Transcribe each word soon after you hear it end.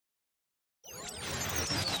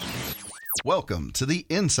Welcome to the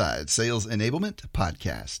Inside Sales Enablement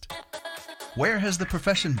Podcast. Where has the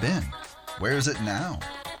profession been? Where is it now?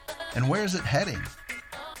 And where is it heading?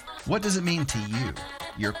 What does it mean to you,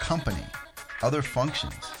 your company, other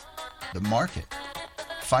functions, the market?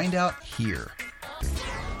 Find out here.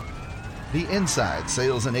 The Inside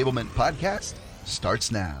Sales Enablement Podcast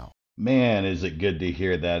starts now. Man, is it good to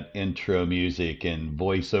hear that intro music and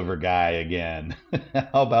voiceover guy again.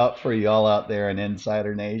 How about for y'all out there in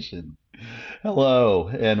Insider Nation? Hello,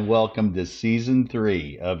 and welcome to Season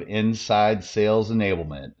 3 of Inside Sales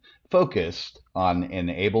Enablement, focused on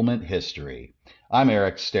enablement history. I'm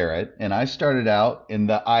Eric Starrett, and I started out in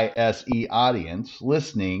the ISE audience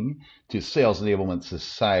listening to Sales Enablement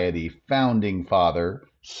Society founding father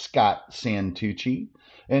Scott Santucci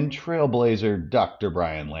and trailblazer Dr.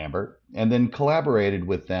 Brian Lambert, and then collaborated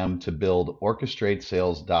with them to build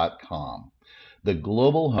OrchestrateSales.com, the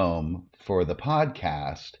global home for the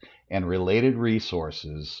podcast and related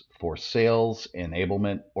resources for sales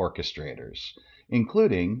enablement orchestrators,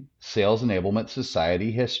 including Sales Enablement Society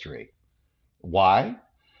history. Why?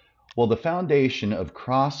 Well, the foundation of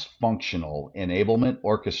cross-functional enablement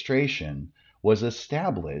orchestration was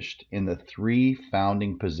established in the three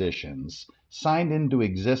founding positions signed into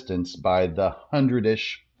existence by the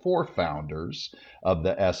 100-ish forefounders of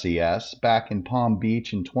the SES back in Palm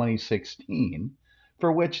Beach in 2016,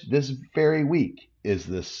 for which this very week is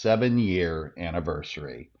the 7-year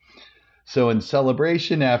anniversary. So in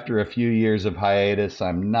celebration, after a few years of hiatus,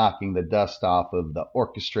 I'm knocking the dust off of the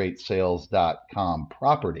OrchestrateSales.com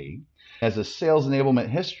property. As a sales enablement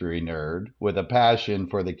history nerd with a passion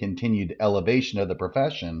for the continued elevation of the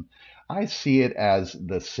profession, I see it as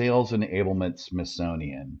the Sales Enablement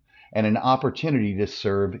Smithsonian and an opportunity to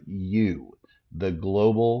serve you, the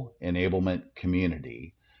global enablement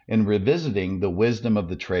community, in revisiting the wisdom of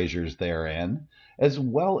the treasures therein, as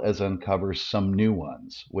well as uncover some new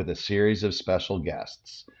ones with a series of special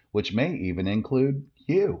guests, which may even include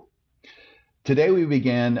you. Today we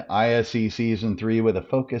begin ISE Season 3 with a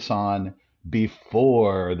focus on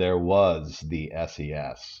before there was the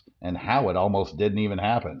SES and how it almost didn't even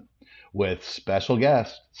happen, with special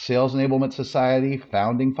guest, Sales Enablement Society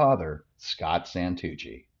founding father, Scott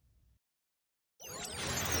Santucci.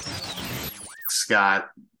 Scott,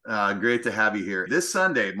 great to have you here. This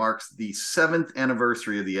Sunday marks the 7th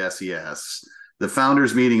anniversary of the SES, the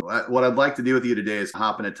founders meeting. What I'd like to do with you today is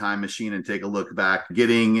hop in a time machine and take a look back,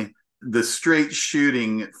 getting the straight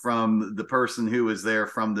shooting from the person who was there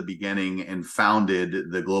from the beginning and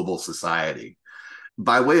founded the Global Society.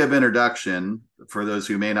 By way of introduction, for those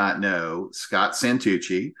who may not know, Scott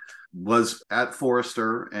Santucci was at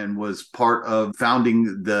Forrester and was part of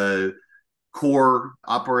founding the core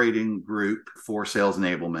operating group for sales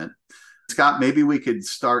enablement. Scott, maybe we could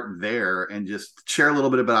start there and just share a little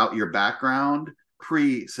bit about your background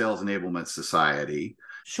pre-Sales Enablement Society.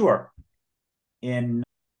 Sure. In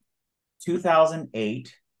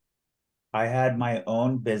 2008, I had my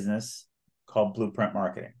own business called Blueprint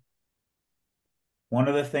Marketing. One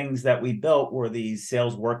of the things that we built were these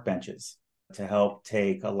sales workbenches to help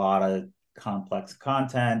take a lot of complex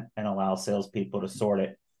content and allow salespeople to sort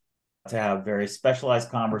it, to have very specialized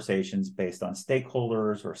conversations based on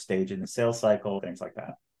stakeholders or stage in the sales cycle, things like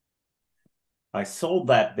that. I sold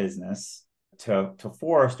that business to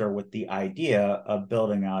Forrester with the idea of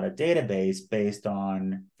building out a database based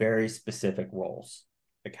on very specific roles.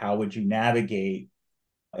 Like, how would you navigate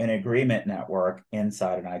an agreement network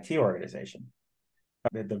inside an IT organization?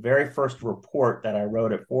 The very first report that I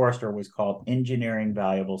wrote at Forrester was called Engineering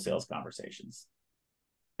Valuable Sales Conversations.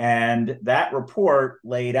 And that report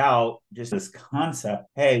laid out just this concept,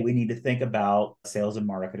 hey, we need to think about sales and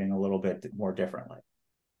marketing a little bit more differently.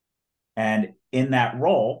 And in that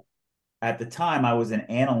role, at the time, I was an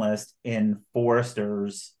analyst in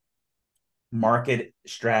Forrester's market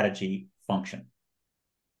strategy function.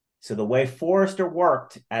 So the way Forrester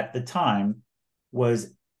worked at the time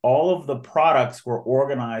was all of the products were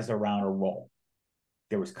organized around a role.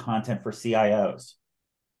 There was content for CIOs,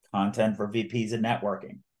 content for VPs of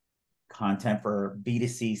networking, content for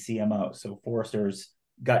B2C CMOs. So Forrester's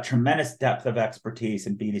got tremendous depth of expertise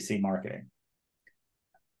in B2C marketing.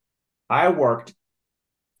 I worked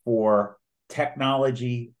for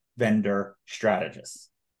technology vendor strategists.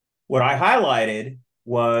 What I highlighted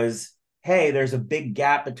was, hey, there's a big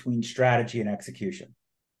gap between strategy and execution.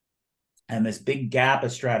 And this big gap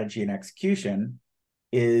of strategy and execution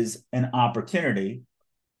is an opportunity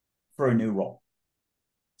for a new role.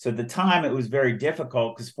 So at the time, it was very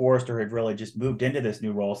difficult because Forrester had really just moved into this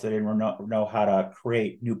new role, so they didn't know how to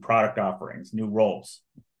create new product offerings, new roles.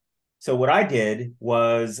 So what I did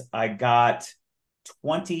was I got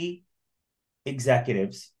 20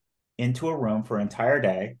 executives into a room for an entire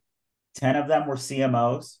day. 10 of them were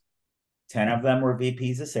CMOs, 10 of them were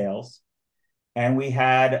VPs of sales. And we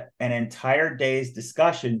had an entire day's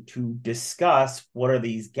discussion to discuss what are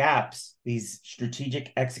these gaps, these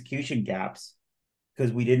strategic execution gaps,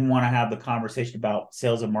 because we didn't want to have the conversation about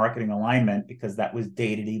sales and marketing alignment because that was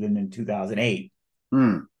dated even in 2008.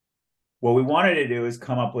 What we wanted to do is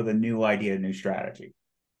come up with a new idea, a new strategy.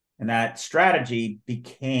 And that strategy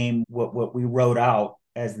became what we wrote out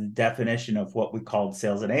as the definition of what we called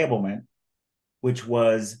sales enablement, which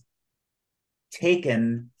was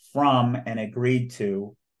taken from and agreed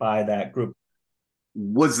to by that group.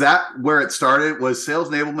 Was that where it started? Was sales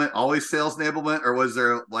enablement always sales enablement, or was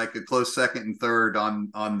there like a close second and third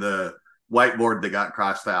on the whiteboard that got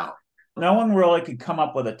crossed out? No one really could come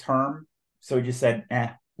up with a term, so we just said, eh.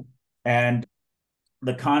 And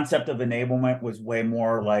the concept of enablement was way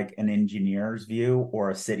more like an engineer's view or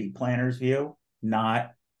a city planner's view,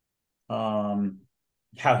 not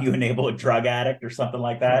how you enable a drug addict or something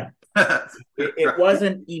like that. It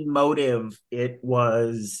wasn't emotive. It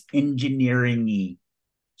was engineering-y,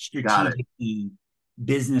 strategic-y,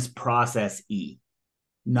 business process-y,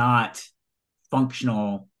 not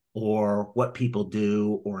functional or what people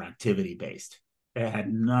do or activity-based. It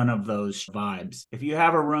had none of those vibes. If you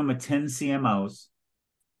have a room of 10 CMOs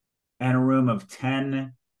and a room of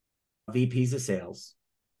 10 VPs of sales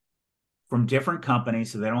from different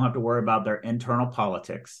companies, so they don't have to worry about their internal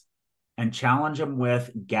politics, and challenge them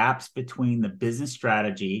with gaps between the business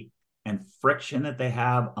strategy and friction that they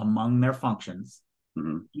have among their functions,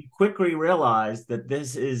 you quickly realize that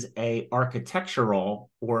this is a architectural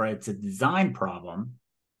or it's a design problem.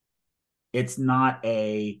 It's not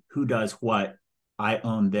a who does what, I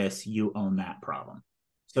own this, you own that problem.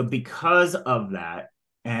 So because of that,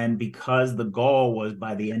 and because the goal was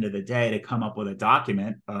by the end of the day to come up with a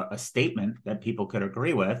document, a statement that people could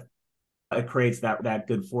agree with, it creates that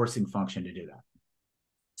good forcing function to do that.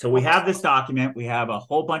 So we have this document, we have a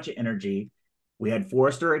whole bunch of energy. We had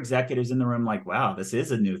Forrester executives in the room like, wow, this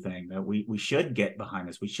is a new thing that we should get behind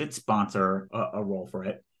this. We should sponsor a role for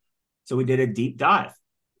it. So we did a deep dive.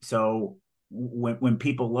 So when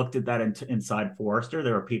people looked at that inside Forrester,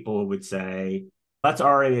 there were people who would say, that's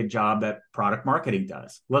already a job that product marketing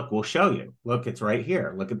does. Look, we'll show you. Look, it's right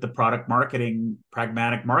here. Look at the product marketing,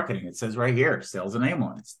 pragmatic marketing. It says right here, sales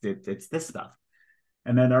enablement. It's this stuff.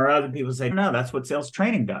 And then there are other people who say, no, that's what sales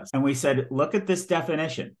training does. And we said, look at this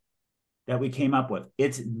definition that we came up with.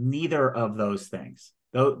 It's neither of those things.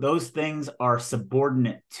 Those things are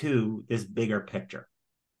subordinate to this bigger picture.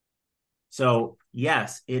 So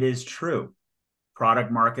yes, it is true.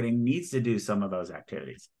 Product marketing needs to do some of those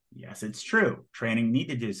activities. Yes, it's true. Training need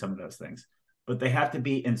to do some of those things, but they have to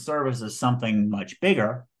be in service of something much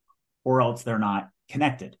bigger, or else they're not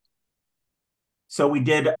connected. So we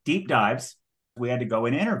did deep dives. We had to go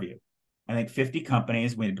and interview, I think 50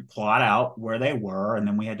 companies. We had to plot out where they were, and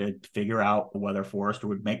then we had to figure out whether Forrester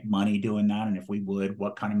would make money doing that, and if we would,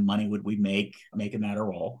 what kind of money would we make making that a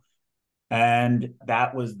role. And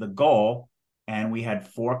that was the goal. And we had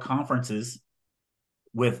 4 conferences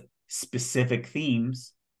with specific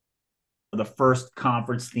themes. The first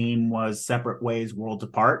conference theme was Separate Ways, Worlds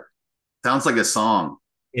Apart. Sounds like a song.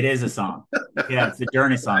 It is a song. Yeah, it's the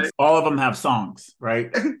Journey songs. All of them have songs, right?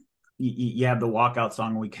 You have the walkout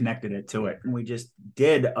song, and we connected it to it. And we just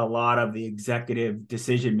did a lot of the executive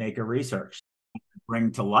decision maker research,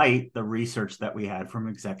 bring to light the research that we had from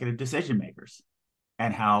executive decision makers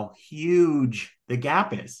and how huge the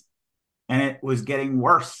gap is. And it was getting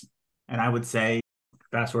worse. And I would say,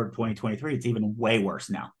 fast forward to 2023, it's even way worse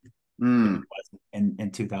now than it was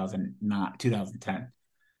in 2010.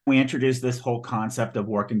 We introduced this whole concept of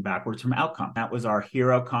working backwards from outcome. That was our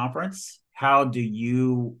hero conference. How do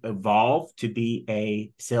you evolve to be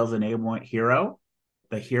a sales enablement hero?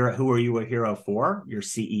 The hero, who are you a hero for? Your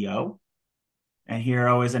CEO. And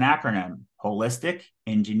HERO is an acronym: holistic,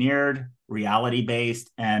 engineered, reality-based,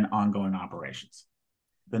 and ongoing operations.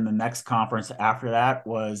 Then the next conference after that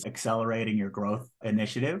was Accelerating Your Growth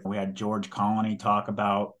Initiative. We had George Colony talk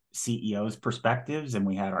about CEO's perspectives, and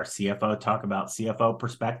we had our CFO talk about CFO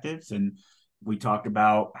perspectives. And we talked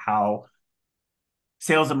about how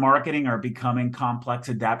sales and marketing are becoming complex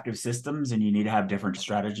adaptive systems, and you need to have different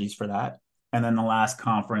strategies for that. And then the last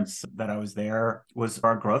conference that I was there was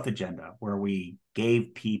our growth agenda, where we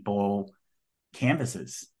gave people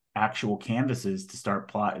canvases, actual canvases to start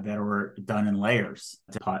plot that were done in layers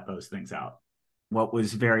to plot those things out. What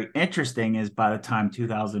was very interesting is by the time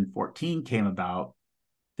 2014 came about,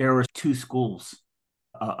 there were 2 schools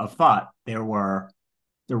of thought. There were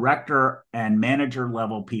director and manager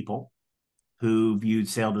level people who viewed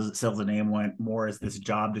sales enablement more as this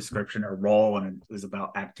job description or role, and it was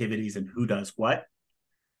about activities and who does what.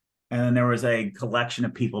 And then there was a collection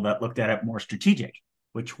of people that looked at it more strategic,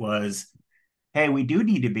 which was, hey, we do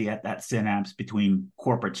need to be at that synapse between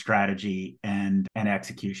corporate strategy and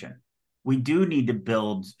execution. We do need to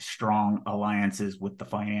build strong alliances with the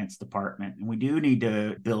finance department. And we do need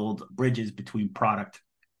to build bridges between product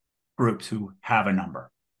groups who have a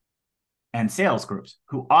number and sales groups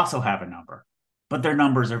who also have a number, but their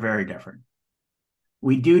numbers are very different.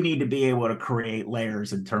 We do need to be able to create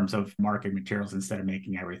layers in terms of marketing materials instead of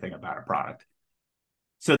making everything about a product.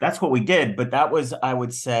 So that's what we did. But that was, I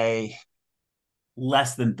would say,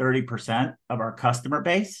 less than 30% of our customer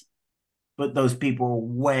base. But those people were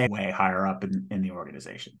way, way higher up in the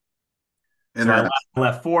organization. So I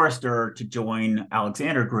left Forrester to join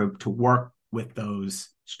Alexander Group to work with those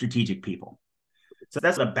strategic people. So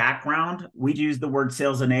that's the background. We use the word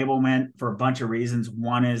sales enablement for a bunch of reasons.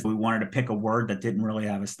 One is we wanted to pick a word that didn't really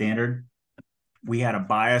have a standard. We had a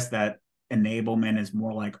bias that enablement is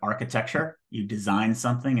more like architecture. You design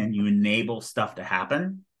something and you enable stuff to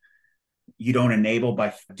happen. You don't enable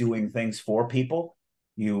by doing things for people.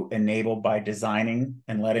 You enable by designing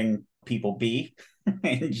and letting people be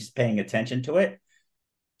and just paying attention to it.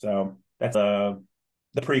 So that's the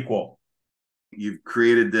prequel. You've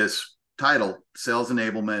created this title, Sales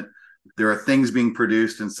Enablement. There are things being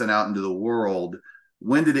produced and sent out into the world.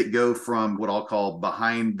 When did it go from what I'll call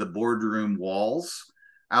behind the boardroom walls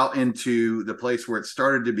out into the place where it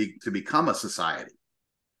started to become a society?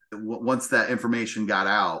 Once that information got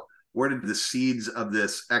out, where did the seeds of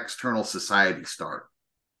this external society start?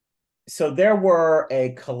 So there were a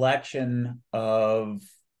collection of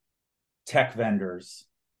tech vendors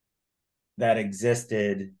that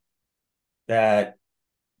existed that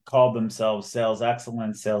called themselves sales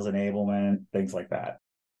excellence, sales enablement, things like that.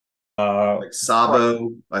 Like Sabo,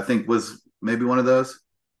 I think, was maybe one of those.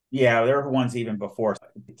 Yeah, there were ones even before.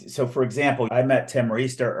 So, for example, I met Tim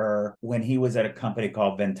Reister when he was at a company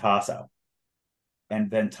called Ventasso. And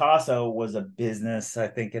Ventasso was a business, I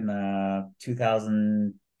think, in the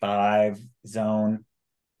 2005 zone,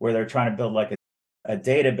 where they're trying to build like a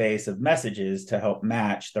database of messages to help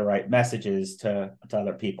match the right messages to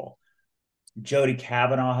other people. Jody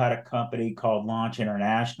Kavanaugh had a company called Launch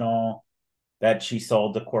International that she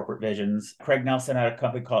sold to Corporate Visions. Craig Nelson had a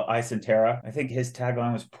company called ISEs3. I think his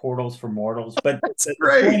tagline was Portals for Mortals. But the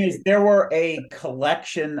point is, there were a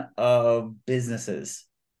collection of businesses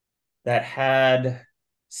that had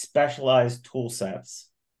specialized tool sets,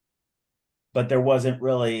 but there wasn't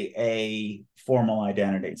really a formal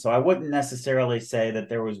identity. So I wouldn't necessarily say that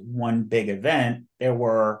there was one big event. There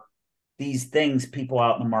were these things people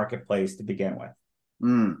out in the marketplace to begin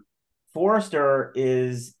with. Forrester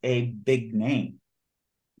is a big name.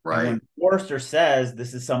 Right. And when Forrester says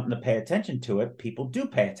this is something to pay attention to it, people do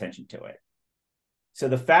pay attention to it. So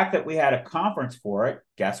the fact that we had a conference for it,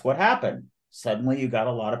 guess what happened? Suddenly you got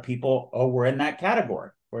a lot of people, oh, we're in that category.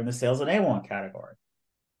 We're in the sales enablement category.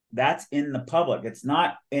 That's in the public. It's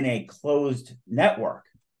not in a closed network.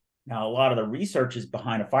 Now, a lot of the research is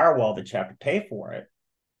behind a firewall that you have to pay for it.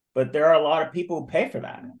 But there are a lot of people who pay for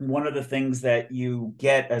that. One of the things that you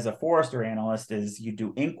get as a Forrester analyst is you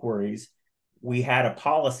do inquiries. We had a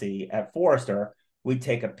policy at Forrester. We'd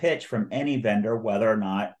take a pitch from any vendor, whether or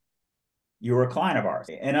not you were a client of ours.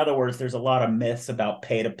 In other words, there's a lot of myths about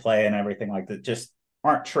pay to play and everything like that just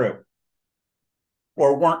aren't true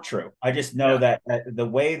or weren't true. I just know that the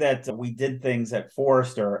way that we did things at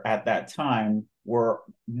Forrester at that time were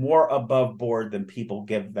more above board than people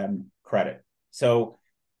give them credit. So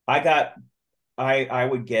I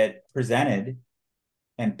would get presented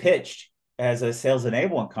and pitched as a sales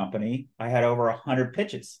enablement company. I had over 100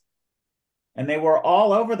 pitches and they were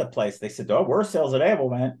all over the place. They said, oh, we're sales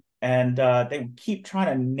enablement. And they keep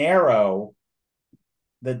trying to narrow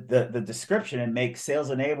the description and make sales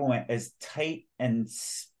enablement as tight and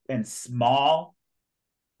small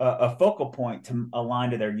a focal point to align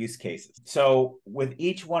to their use cases. So with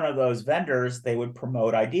each one of those vendors, they would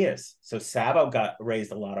promote ideas. So Sabo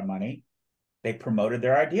raised a lot of money. They promoted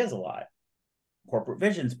their ideas a lot. Corporate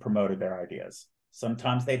Visions promoted their ideas.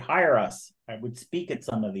 Sometimes they'd hire us. I would speak at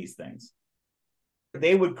some of these things.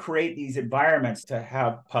 They would create these environments to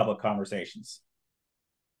have public conversations.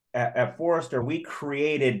 At Forrester, we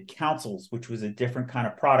created councils, which was a different kind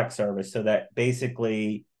of product service, so that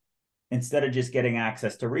basically, instead of just getting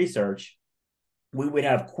access to research, we would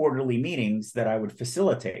have quarterly meetings that I would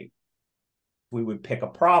facilitate. We would pick a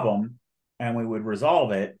problem and we would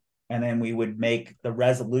resolve it. And then we would make the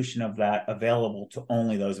resolution of that available to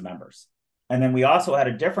only those members. And then we also had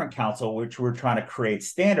a different council, which we're trying to create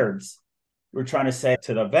standards we're trying to say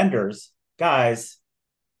to the vendors, guys,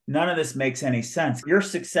 none of this makes any sense. Your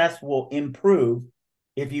success will improve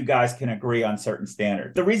if you guys can agree on certain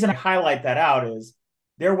standards. The reason I highlight that out is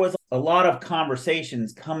there was a lot of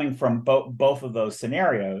conversations coming from both of those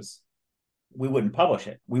scenarios. We wouldn't publish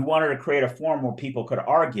it. We wanted to create a forum where people could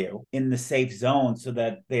argue in the safe zone so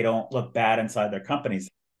that they don't look bad inside their companies.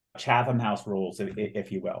 Chatham House rules,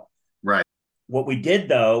 if you will. Right. What we did,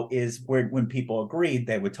 though, is when people agreed,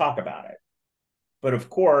 they would talk about it. But of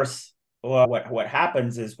course, what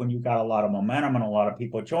happens is when you've got a lot of momentum and a lot of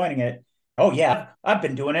people joining it, oh, yeah, I've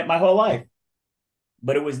been doing it my whole life.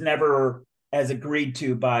 But it was never as agreed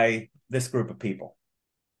to by this group of people.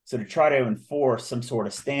 So to try to enforce some sort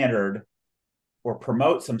of standard or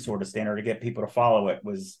promote some sort of standard to get people to follow it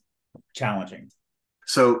was challenging.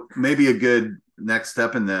 So maybe a good next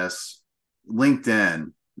step in this,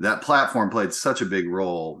 LinkedIn, that platform played such a big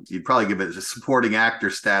role. You'd probably give it a supporting actor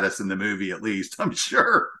status in the movie, at least, I'm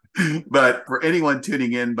sure. But for anyone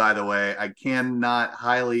tuning in, by the way, I cannot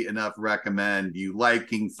highly enough recommend you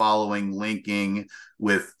liking, following, linking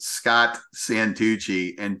with Scott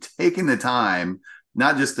Santucci and taking the time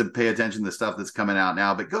not just to pay attention to the stuff that's coming out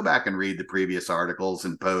now, but go back and read the previous articles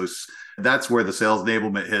and posts. That's where the sales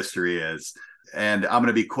enablement history is. And I'm going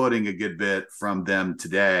to be quoting a good bit from them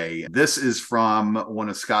today. This is from one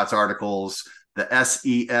of Scott's articles, The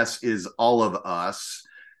SES is All of Us.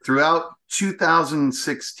 Throughout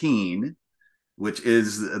 2016, which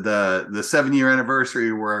is the 7-year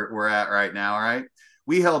anniversary we're at right now, all right?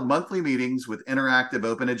 We held monthly meetings with interactive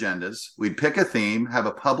open agendas. We'd pick a theme, have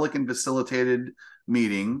a public and facilitated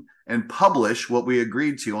meeting, and publish what we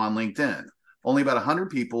agreed to on LinkedIn. Only about 100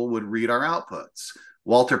 people would read our outputs.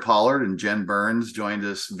 Walter Pollard and Jen Burns joined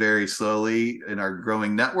us very slowly in our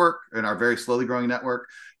very slowly growing network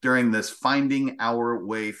during this finding our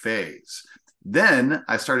way phase. Then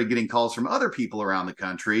I started getting calls from other people around the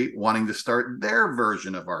country wanting to start their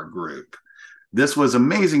version of our group. This was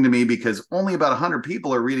amazing to me because only about 100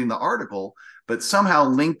 people are reading the article, but somehow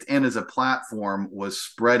LinkedIn as a platform was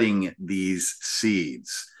spreading these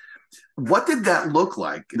seeds. What did that look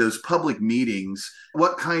like, those public meetings?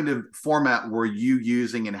 What kind of format were you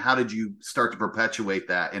using, and how did you start to perpetuate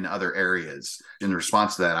that in other areas in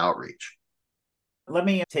response to that outreach? Let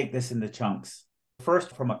me take this into chunks.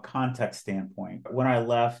 First, from a context standpoint, when I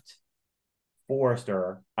left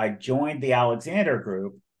Forrester, I joined the Alexander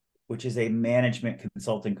Group, which is a management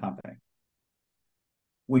consulting company.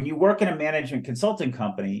 When you work in a management consulting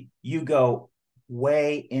company, you go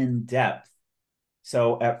way in depth.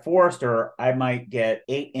 So at Forrester, I might get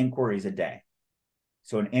 8 inquiries a day.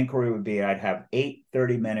 So an inquiry would be I'd have 8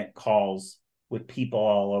 30-minute calls with people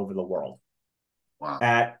all over the world. Wow.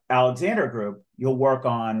 At Alexander Group, you'll work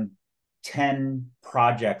on 10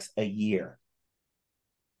 projects a year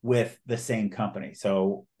with the same company.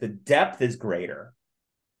 So the depth is greater,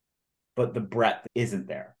 but the breadth isn't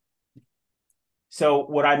there. So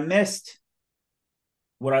what I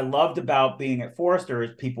loved about being at Forrester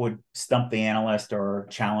is people would stump the analyst or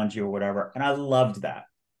challenge you or whatever. And I loved that.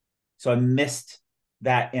 So I missed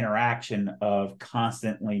that interaction of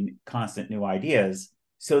constant new ideas.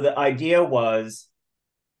 So the idea was,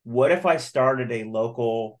 what if I started a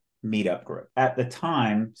local meetup group? At the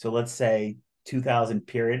time, so let's say 2000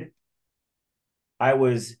 period, I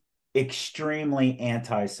was extremely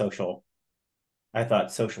anti-social. I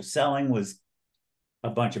thought social selling was a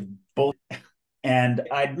bunch of bull. And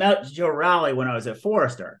I'd met Joe Rowley when I was at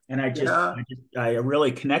Forrester, and I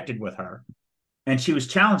really connected with her. And she was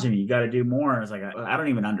challenging me, you got to do more. And I was like, I don't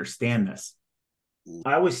even understand this.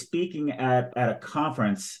 I was speaking at a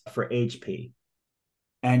conference for HP.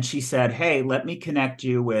 And she said, hey, let me connect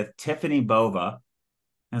you with Tiffany Bova.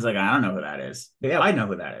 I was like, I don't know who that is. Yeah, I know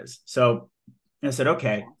who that is. So I said,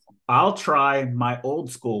 okay, I'll try my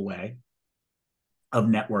old school way of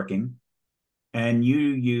networking, and you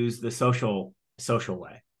use the social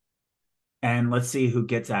way. And let's see who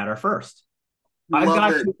gets at her first.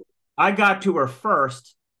 I got to her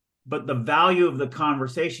first, but the value of the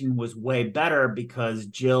conversation was way better because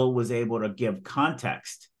Jill was able to give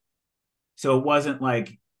context. So it wasn't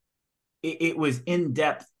like it was in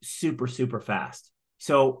depth, super, super fast.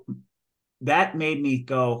 So that made me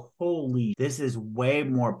go, holy, this is way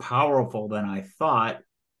more powerful than I thought.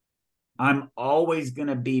 I'm always going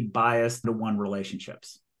to be biased to one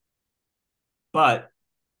relationships. But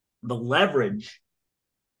the leverage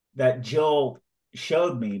that Jill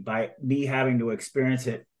showed me by me having to experience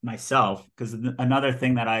it myself, because another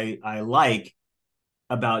thing that I like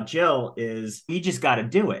about Jill is you just got to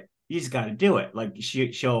do it. You just got to do it. Like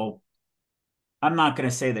she'll, I'm not going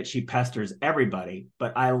to say that she pesters everybody,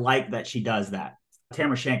 but I like that she does that.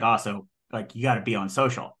 Tamara Shank also like, you got to be on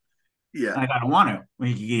social. Yeah. And I don't want to. I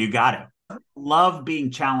mean, you got to. Love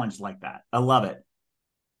being challenged like that. I love it.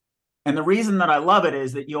 And the reason that I love it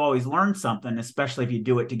is that you always learn something, especially if you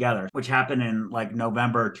do it together, which happened in like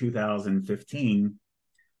November 2015,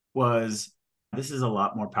 was this is a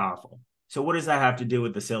lot more powerful. So what does that have to do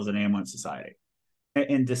with the Sales Enablement Society?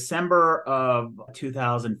 In December of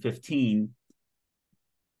 2015,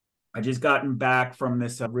 I just gotten back from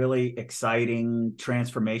this really exciting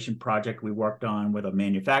transformation project we worked on with a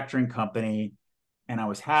manufacturing company, and I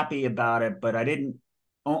was happy about it, but I didn't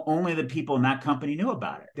only the people in that company knew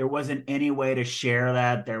about it. There wasn't any way to share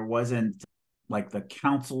that. There wasn't like the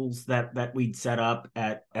councils that we'd set up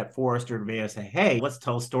at Forrester to be able to say, hey, let's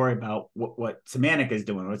tell a story about what Semantic is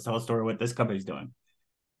doing. Let's tell a story what this company's doing.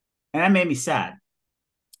 And that made me sad.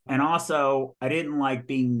 And also, I didn't like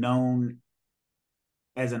being known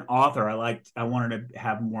as an author. I wanted to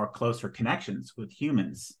have more closer connections with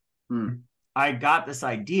humans. I got this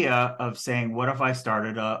idea of saying, what if I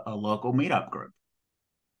started a local meetup group?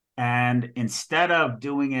 And instead of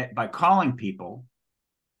doing it by calling people,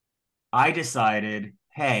 I decided,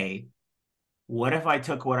 hey, what if I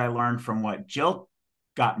took what I learned from what Jill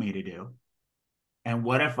got me to do? And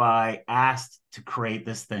what if I asked to create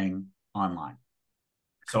this thing online?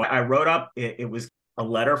 So I wrote up, it was a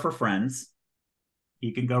letter for friends.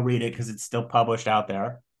 You can go read it because it's still published out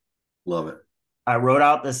there. Love it. I wrote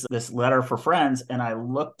out this letter for friends, and I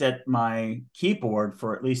looked at my keyboard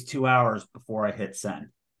for at least 2 hours before I hit send,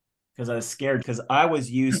 because I was scared, because I was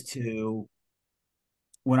used to,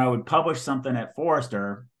 when I would publish something at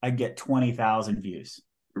Forrester, I'd get 20,000 views.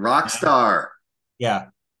 Rock star. Yeah.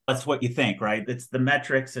 That's what you think, right? It's the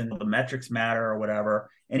metrics, and the metrics matter or whatever.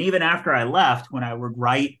 And even after I left, when I would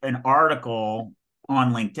write an article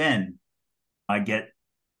on LinkedIn, I get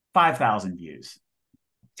 5,000 views,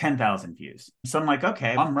 10,000 views. So I'm like,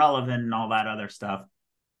 okay, I'm relevant and all that other stuff.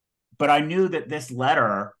 But I knew that this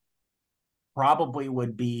letter probably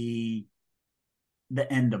would be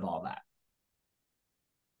the end of all that.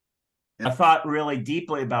 Yeah. I thought really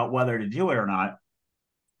deeply about whether to do it or not.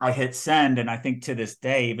 I hit send, and I think to this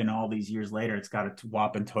day, even all these years later, it's got a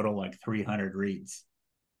whopping total like 300 reads.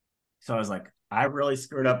 So I was like, I really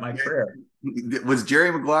screwed up my career. Was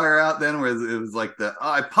Jerry Maguire out then, where it was like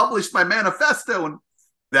I published my manifesto, and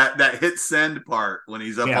that hit send part when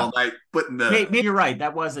he's up all night putting the. Maybe you're right.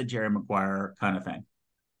 That was a Jerry Maguire kind of thing.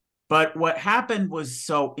 But what happened was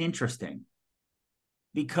so interesting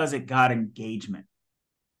because it got engagement.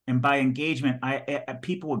 And by engagement,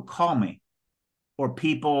 people would call me, or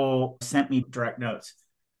people sent me direct notes.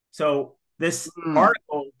 So this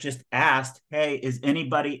article just asked, hey, is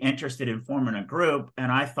anybody interested in forming a group?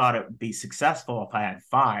 And I thought it would be successful if I had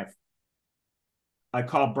 5. I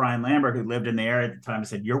called Brian Lambert, who lived in the area at the time. I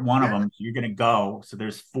said, you're one of them. So you're going to go. So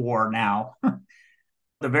there's 4 now.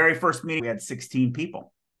 The very first meeting, we had 16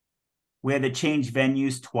 people. We had to change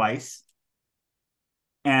venues twice.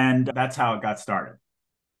 And that's how it got started.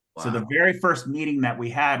 Wow. So the very first meeting that we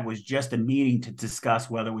had was just a meeting to discuss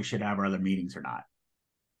whether we should have our other meetings or not.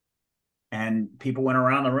 And people went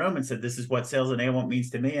around the room and said, this is what sales enablement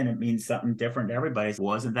means to me, and it means something different to everybody.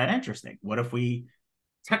 Wasn't that interesting? What if we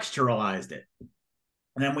texturalized it?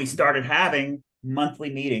 And then we started having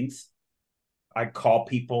monthly meetings. I'd call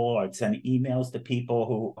people, I'd send emails to people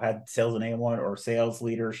who had sales enablement or sales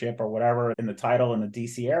leadership or whatever in the title in the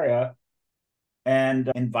DC area, and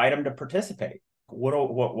invite them to participate.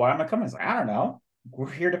 Why am I coming? I don't know. We're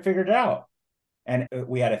here to figure it out. And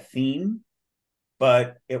we had a theme,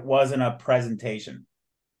 but it wasn't a presentation.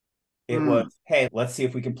 It was, hey, let's see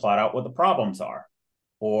if we can plot out what the problems are.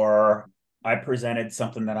 Or I presented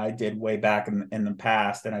something that I did way back in the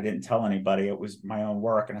past, and I didn't tell anybody. It was my own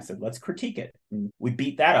work. And I said, let's critique it. And we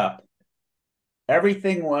beat that up.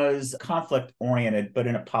 Everything was conflict oriented, but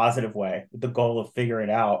in a positive way, with the goal of figuring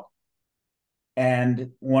it out.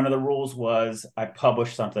 And one of the rules was I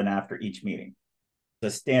publish something after each meeting. The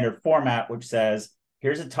standard format, which says,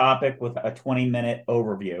 here's a topic with a 20-minute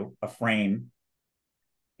overview, a frame.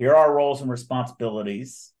 Here are our roles and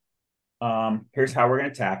responsibilities. Here's how we're going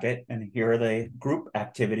to attack it. And here are the group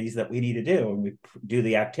activities that we need to do. And we do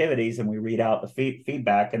the activities, and we read out the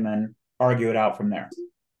feedback, and then argue it out from there.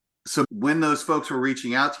 So when those folks were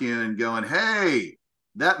reaching out to you and going, hey,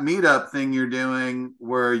 that meetup thing you're doing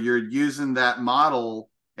where you're using that model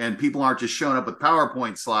and people aren't just showing up with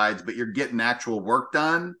PowerPoint slides, but you're getting actual work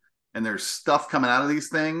done and there's stuff coming out of these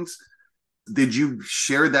things. Did you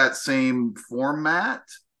share that same format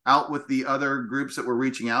out with the other groups that were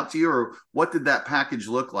reaching out to you, or what did that package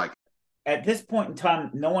look like? At this point in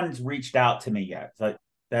time, no one's reached out to me yet. So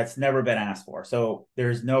that's never been asked for. So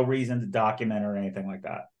there's no reason to document or anything like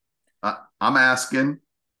that. I'm asking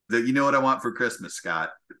that. You know what I want for Christmas, Scott?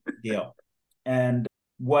 Deal. And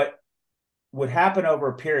what would happen over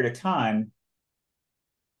a period of time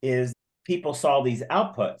is people saw these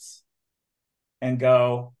outputs and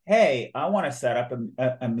go, hey, I want to set up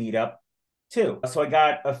a meetup too. So I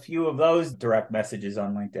got a few of those direct messages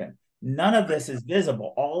on LinkedIn. None of this is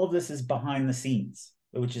visible. All of this is behind the scenes,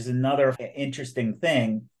 which is another interesting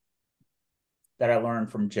thing that I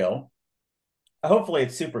learned from Jill. Hopefully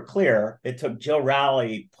it's super clear. It took Jill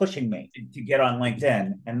Rowley pushing me to get on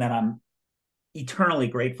LinkedIn, and then I'm eternally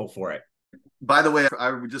grateful for it. By the way,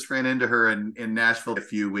 I just ran into her in Nashville a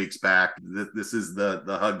few weeks back. This is the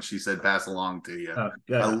hug she said pass along to you.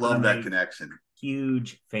 I love that connection.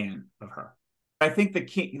 Huge fan of her. I think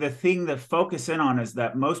the thing to focus in on is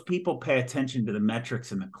that most people pay attention to the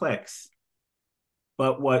metrics and the clicks.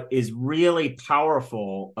 But what is really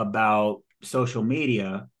powerful about social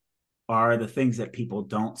media are the things that people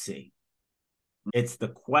don't see. It's the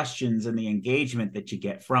questions and the engagement that you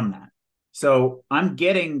get from that. So I'm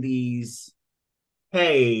getting these,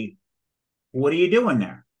 hey, what are you doing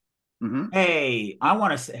there? Mm-hmm. Hey, I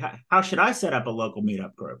want to, how should I set up a local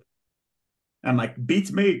meetup group? I'm like,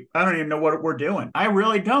 beats me. I don't even know what we're doing. I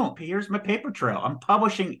really don't. Here's my paper trail. I'm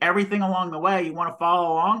publishing everything along the way. You want to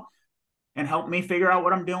follow along and help me figure out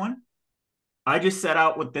what I'm doing? I just set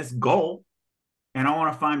out with this goal, and I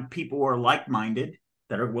want to find people who are like-minded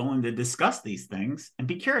that are willing to discuss these things and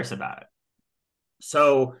be curious about it.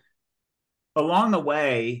 So along the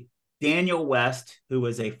way, Daniel West, who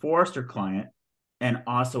was a Forrester client and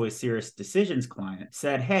also a Serious Decisions client,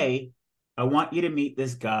 said, hey, I want you to meet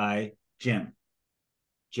this guy, Jim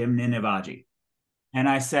Ninivaggi. And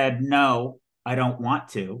I said, no, I don't want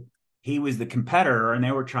to. He was the competitor and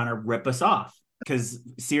they were trying to rip us off because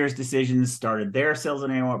Serious Decisions started their sales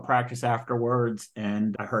enablement practice afterwards.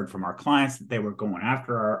 And I heard from our clients that they were going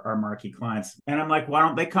after our marquee clients. And I'm like, why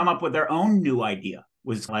don't they come up with their own new idea?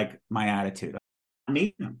 Was like my attitude. I'm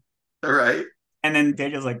meeting them. All right. And then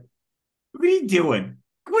Daniel's like, what are you doing?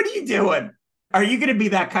 What are you doing? Are you going to be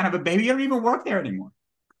that kind of a baby? You don't even work there anymore.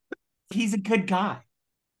 He's a good guy.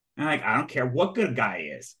 And I'm like, I don't care what good guy he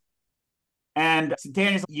is. And so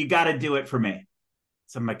Daniel's like, you got to do it for me.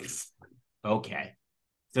 So I'm like, okay.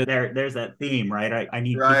 So there's that theme, right? I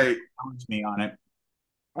need people to challenge me on it.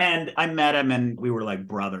 And I met him and we were like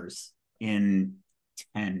brothers in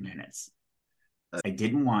 10 minutes. I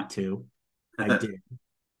didn't want to. I did.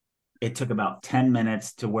 It took about 10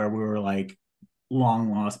 minutes to where we were like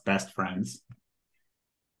long lost best friends.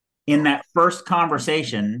 In that first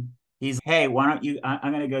conversation, he's, hey, why don't you,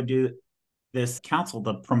 I'm going to go do this council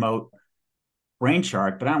to promote Brain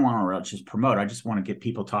Shark, but I don't want to really just promote. I just want to get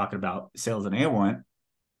people talking about sales enablement.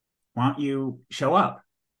 Why don't you show up?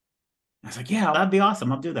 I was like, yeah, that'd be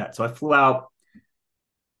awesome. I'll do that. So I flew out.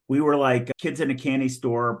 We were like kids in a candy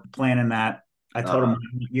store planning that. I told him, I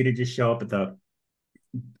want you to just show up at the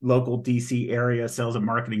local DC area sales and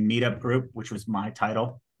marketing meetup group, which was my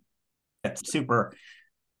title. It's super,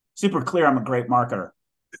 super clear. I'm a great marketer.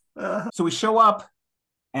 So we show up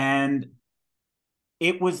and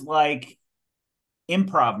it was like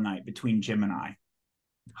improv night between Jim and I,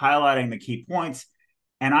 highlighting the key points.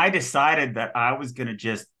 And I decided that I was going to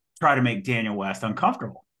just try to make Daniel West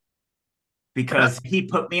uncomfortable because he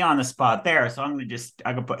put me on the spot there. So I'm going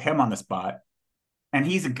to put him on the spot. And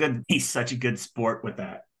he's such a good sport with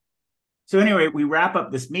that. So anyway, we wrap up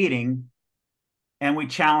this meeting and we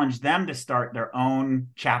challenge them to start their own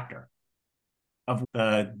chapter of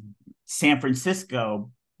the San Francisco,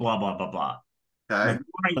 blah, blah, blah, blah. Okay.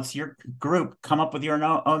 Like, it's your group, come up with your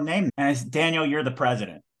own name. And I said, Daniel, you're the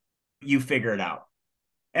president. You figure it out.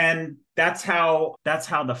 And that's how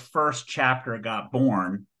the first chapter got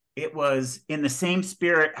born. It was in the same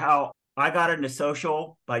spirit how I got into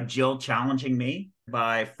social by Jill challenging me,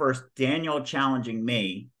 by first Daniel challenging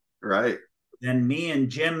me. Right. Then me and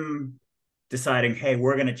Jim deciding, hey,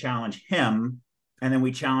 we're going to challenge him. And then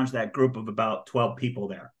we challenged that group of about 12 people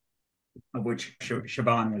there, of which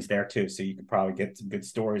Siobhan was there too. So you could probably get some good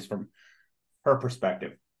stories from her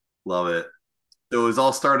perspective. Love it. So it was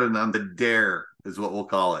all started on the dare is what we'll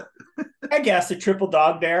call it. I guess a triple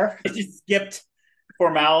dog dare. I just skipped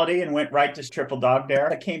formality and went right to triple dog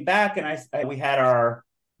dare. I came back and we had our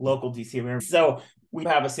local DC. So we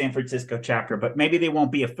have a San Francisco chapter, but maybe they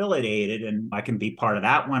won't be affiliated and I can be part of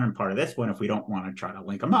that one and part of this one if we don't want to try to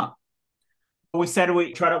link them up. We said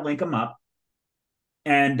we try to link them up.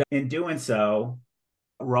 And in doing so,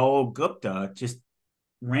 Raul Gupta just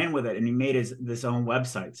ran with it and he made this own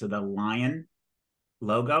website. So the lion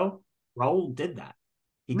logo, Raul did that.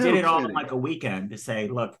 He did it all in like a weekend to say,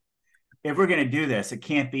 look, if we're going to do this, it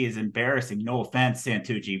can't be as embarrassing. No offense,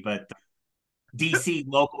 Santucci, but DC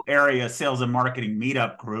local area sales and marketing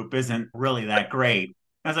meetup group isn't really that great.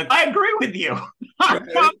 I was like, I agree with you.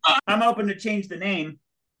 I'm open to change the name.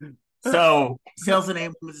 So Sales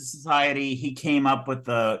Enablement Society, he came up with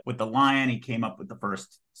the lion. He came up with the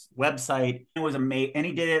first website. It was amazing. And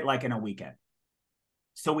he did it like in a weekend.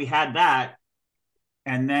 So we had that.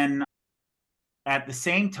 And then at the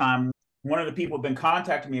same time, one of the people who've been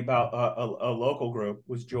contacting me about a local group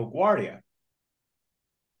was Joe Guardia.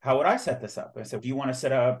 How would I set this up? I said, do you want to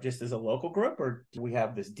set up just as a local group, or do we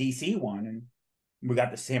have this DC one and we got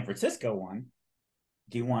the San Francisco one?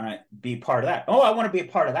 Do you want to be part of that? Oh, I want to be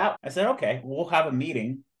a part of that. I said, okay, we'll have a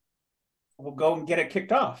meeting. We'll go and get it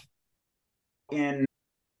kicked off. In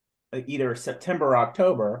either September or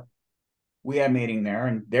October, we had a meeting there,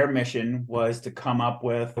 and their mission was to come up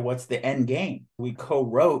with what's the end game. We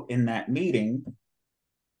co-wrote in that meeting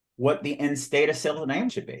what the end state of sales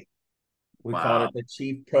enablement should be. We called it the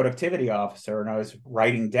Chief Productivity Officer, and I was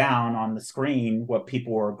writing down on the screen what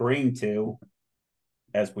people were agreeing to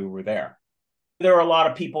as we were there. There were a lot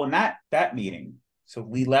of people in that meeting. So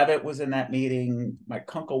Lee Levitt was in that meeting. Mike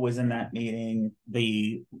Kunkel was in that meeting.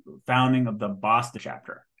 The founding of the Boston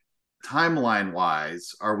chapter. Timeline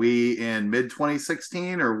wise, are we in mid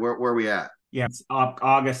 2016 or where are we at? Yeah, it's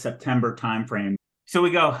August, September timeframe. So we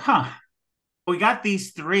go, we got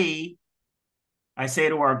these three. I say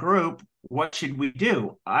to our group, what should we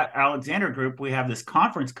do? Alexander Group, we have this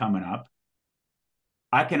conference coming up.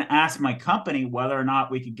 I can ask my company whether or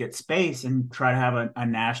not we could get space and try to have a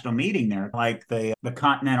national meeting there, like the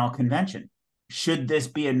Continental Convention. Should this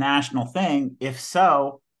be a national thing? If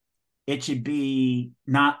so, it should be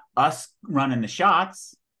not us running the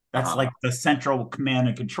shots. That's like the central command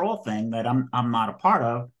and control thing that I'm not a part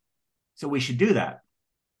of. So we should do that.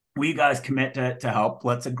 Will you guys commit to help?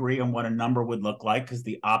 Let's agree on what a number would look like, because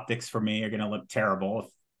the optics for me are going to look terrible if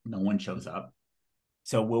no one shows up.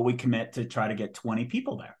 So will we commit to try to get 20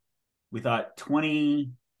 people there? We thought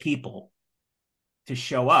 20 people to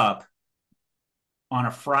show up on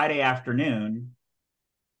a Friday afternoon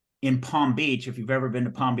in Palm Beach. If you've ever been to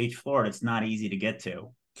Palm Beach, Florida, it's not easy to get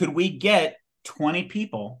to. Could we get 20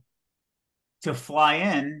 people to fly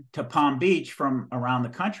in to Palm Beach from around the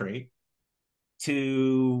country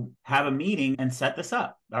to have a meeting and set this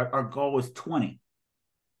up? Our goal was 20.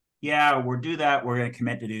 Yeah, we'll do that. We're going to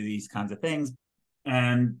commit to do these kinds of things.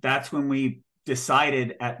 And that's when we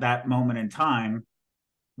decided at that moment in time,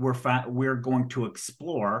 we're going to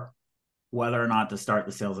explore whether or not to start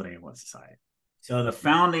the Sales Enablement Society. So the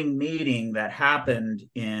founding meeting that happened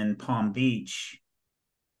in Palm Beach,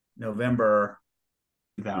 November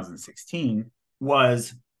 2016,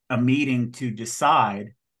 was a meeting to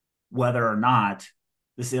decide whether or not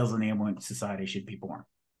the Sales Enablement Society should be born.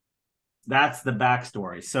 That's the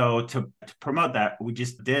backstory. So to promote that, we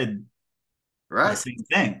just did the same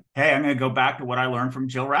thing. Hey, I'm going to go back to what I learned from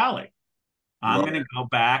Jill Rowley. I'm going to go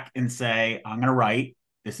back and say, I'm going to write,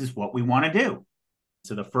 this is what we want to do.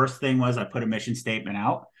 So the first thing was I put a mission statement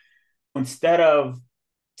out. Instead of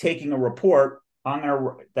taking a report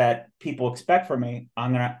that people expect from me,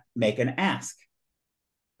 I'm going to make an ask.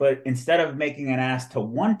 But instead of making an ask to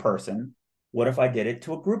one person, what if I did it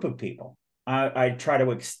to a group of people? I try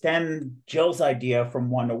to extend Jill's idea from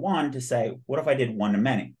one-to-one to say, what if I did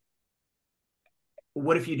one-to-many?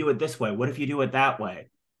 What if you do it this way? What if you do it that way?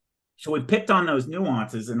 So we picked on those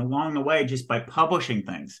nuances, and along the way, just by publishing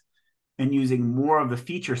things and using more of the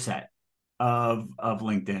feature set of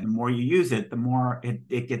LinkedIn, the more you use it, the more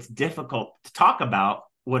it gets difficult to talk about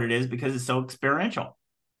what it is because it's so experiential.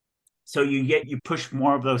 So you push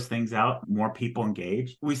more of those things out, more people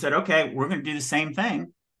engage. We said, okay, we're going to do the same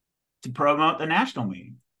thing to promote the national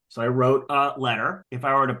meeting. So I wrote a letter. If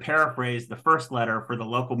I were to paraphrase, the first letter for the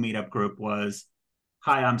local meetup group was,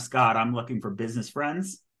 hi, I'm Scott. I'm looking for business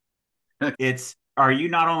friends. It's, are you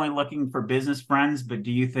not only looking for business friends, but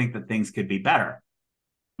do you think that things could be better?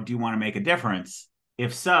 Do you want to make a difference?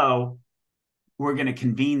 If so, we're going to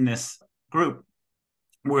convene this group.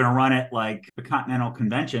 We're going to run it like the Continental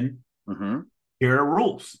Convention. Mm-hmm. Here are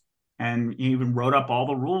rules. And you even wrote up all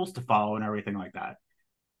the rules to follow and everything like that.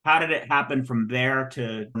 How did it happen from there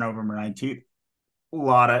to November 19th? A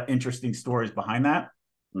lot of interesting stories behind that.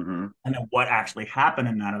 Mm-hmm. And then what actually happened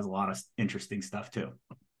in that is a lot of interesting stuff too.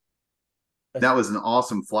 That was an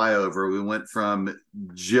awesome flyover. We went from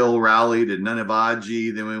Jill Rowley to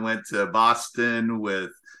Nunavaji, then we went to Boston with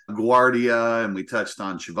Guardia, and we touched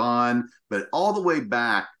on Siobhan, but all the way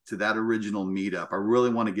back to that original meetup. I really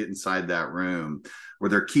want to get inside that room. Were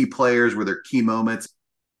there key players? Were there key moments?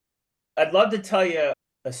 I'd love to tell you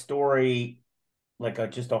a story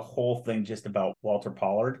just a whole thing just about Walter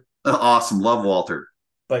Pollard. Awesome. Love Walter.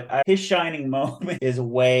 But his shining moment is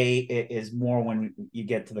more when you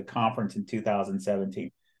get to the conference in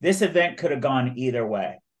 2017. This event could have gone either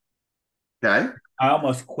way. Okay. I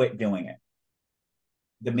almost quit doing it.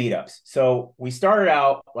 The meetups. So we started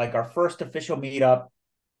out like our first official meetup,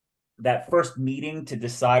 that first meeting to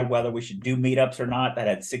decide whether we should do meetups or not, that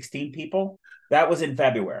had 16 people. That was in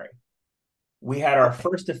February. We had our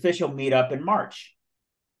first official meetup in March.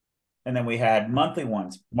 And then we had monthly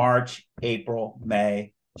ones, March, April,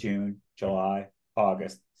 May, June, July,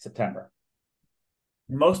 August, September.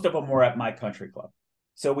 Most of them were at my country club.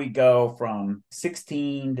 So we go from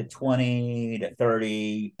 16 to 20 to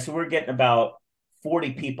 30. So we're getting about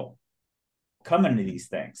 40 people coming to these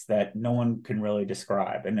things that no one can really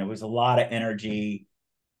describe. And there was a lot of energy.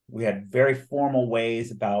 We had very formal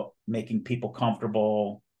ways about making people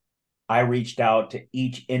comfortable. I reached out to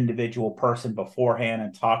each individual person beforehand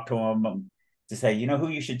and talked to them to say, you know who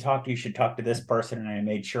you should talk to? You should talk to this person. And I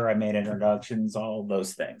made sure I made introductions, all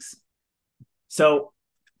those things. So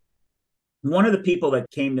one of the people that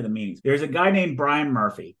came to the meetings, there's a guy named Brian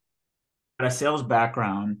Murphy, had a sales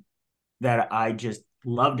background that I just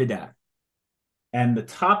love to death. And the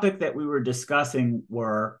topic that we were discussing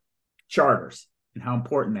were charters and how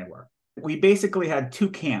important they were. We basically had two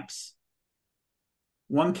camps.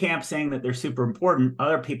 One camp saying that they're super important.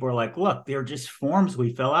 Other people are like, look, they're just forms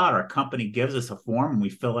we fill out. Our company gives us a form and we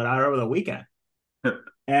fill it out over the weekend.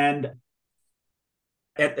 And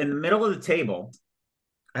in the middle of the table,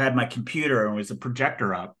 I had my computer and it was a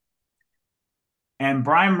projector up. And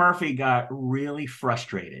Brian Murphy got really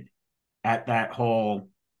frustrated at that whole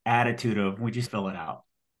attitude of we just fill it out.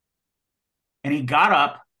 And he got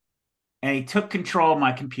up and he took control of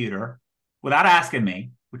my computer without asking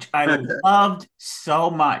me, which I loved so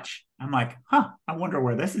much. I'm like, I wonder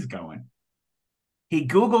where this is going. He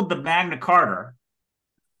Googled the Magna Carta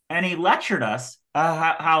and he lectured us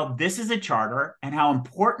how this is a charter and how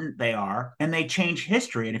important they are, and they change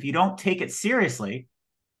history. And if you don't take it seriously,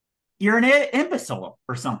 you're an imbecile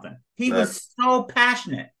or something. He was so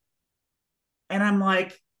passionate. And I'm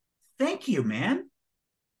like, thank you, man.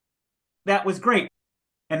 That was great.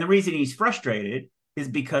 And the reason he's frustrated is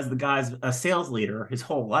because the guy's a sales leader his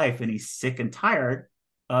whole life and he's sick and tired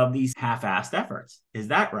of these half-assed efforts. Is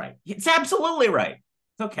that right? It's absolutely right.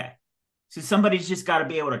 It's okay. So somebody's just got to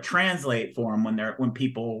be able to translate for him when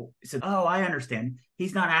people say, oh, I understand.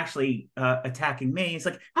 He's not actually attacking me. It's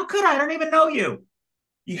like, how could I? I don't even know you.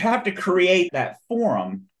 You have to create that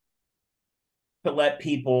forum to let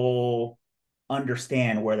people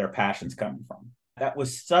understand where their passion's coming from. That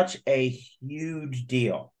was such a huge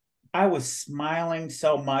deal. I was smiling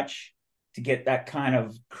so much to get that kind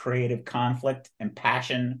of creative conflict and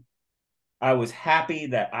passion. I was happy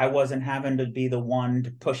that I wasn't having to be the one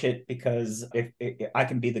to push it, because if I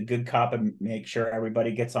can be the good cop and make sure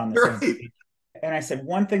everybody gets on the same page. And I said,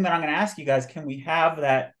 one thing that I'm going to ask you guys, can we have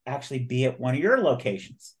that actually be at one of your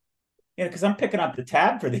locations? Because I'm picking up the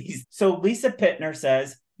tab for these. So Lisa Pittner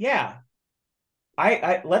says, yeah,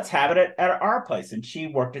 I let's have it at our place. And she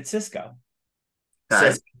worked at Cisco. Okay.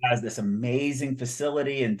 Cisco has this amazing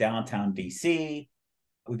facility in downtown DC.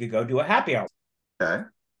 We could go do a happy hour. Okay.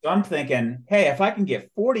 So I'm thinking, hey, if I can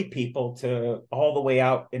get 40 people to all the way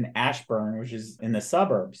out in Ashburn, which is in the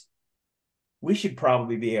suburbs, we should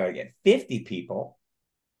probably be able to get 50 people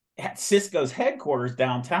at Cisco's headquarters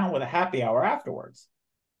downtown with a happy hour afterwards.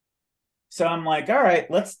 So I'm like, all right,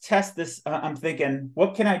 let's test this. I'm thinking,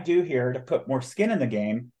 what can I do here to put more skin in the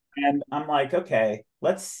game? And I'm like, okay,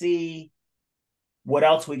 let's see what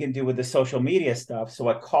else we can do with the social media stuff. So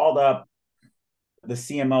I called up the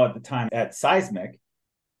CMO at the time at Seismic.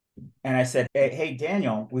 And I said, hey,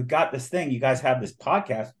 Daniel, we've got this thing. You guys have this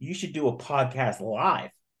podcast. You should do a podcast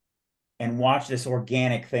live and watch this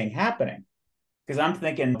organic thing happening. Because I'm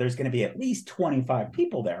thinking there's going to be at least 25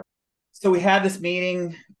 people there. So we had this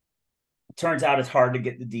meeting. Turns out it's hard to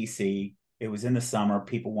get to DC. It was in the summer.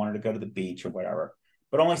 People wanted to go to the beach or whatever.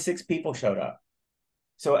 But only 6 people showed up.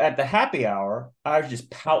 So at the happy hour, I was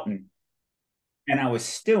just pouting. And I was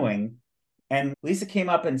stewing. And Lisa came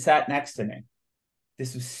up and sat next to me.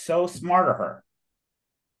 This was so smart of her.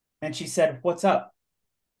 And she said, what's up?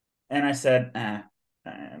 And I said, I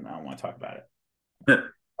don't want to talk about it.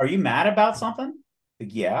 Are you mad about something?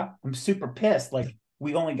 Like, yeah, I'm super pissed. Like,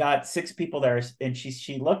 we only got 6 people there. And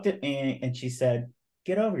she looked at me and she said,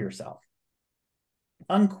 get over yourself.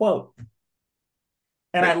 Unquote.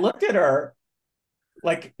 And I looked at her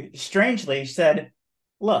like strangely, she said,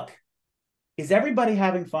 look, is everybody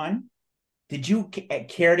having fun? Did you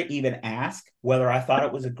care to even ask whether I thought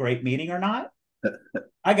it was a great meeting or not?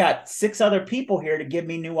 I got 6 other people here to give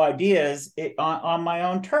me new ideas on my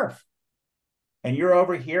own turf. And you're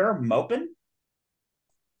over here moping.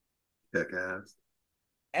 Kick-ass.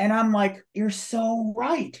 And I'm like, you're so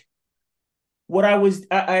right.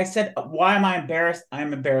 I said, why am I embarrassed?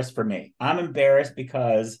 I'm embarrassed for me. I'm embarrassed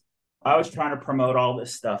because I was trying to promote all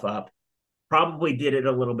this stuff up. Probably did it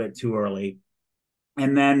a little bit too early.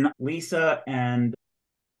 And then Lisa and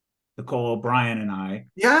Nicole O'Brien and I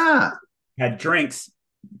had drinks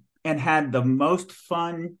and had the most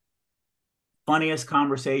funniest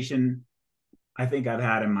conversation I think I've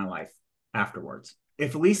had in my life afterwards.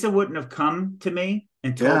 If Lisa wouldn't have come to me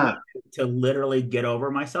and told me to literally get over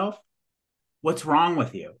myself, what's wrong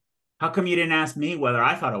with you? How come you didn't ask me whether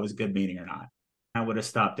I thought it was a good meeting or not? I would have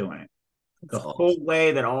stopped doing it. The whole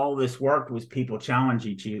way that all this worked was people challenge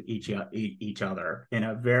each other in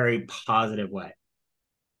a very positive way.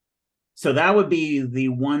 So that would be the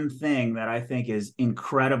one thing that I think is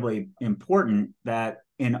incredibly important, that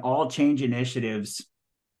in all change initiatives,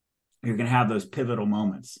 you're going to have those pivotal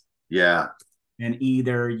moments. Yeah. And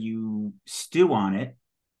either you stew on it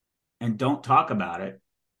and don't talk about it,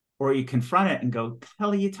 or you confront it and go, what the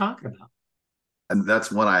hell are you talking about? And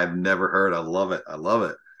that's one I have never heard. I love it.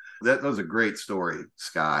 That was a great story,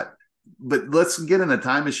 Scott. But let's get in a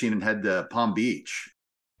time machine and head to Palm Beach.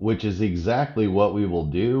 Which is exactly what we will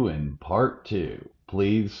do in part 2.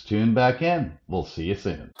 Please tune back in. We'll see you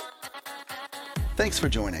soon. Thanks for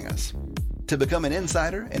joining us. To become an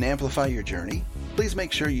insider and amplify your journey, please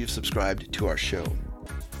make sure you've subscribed to our show.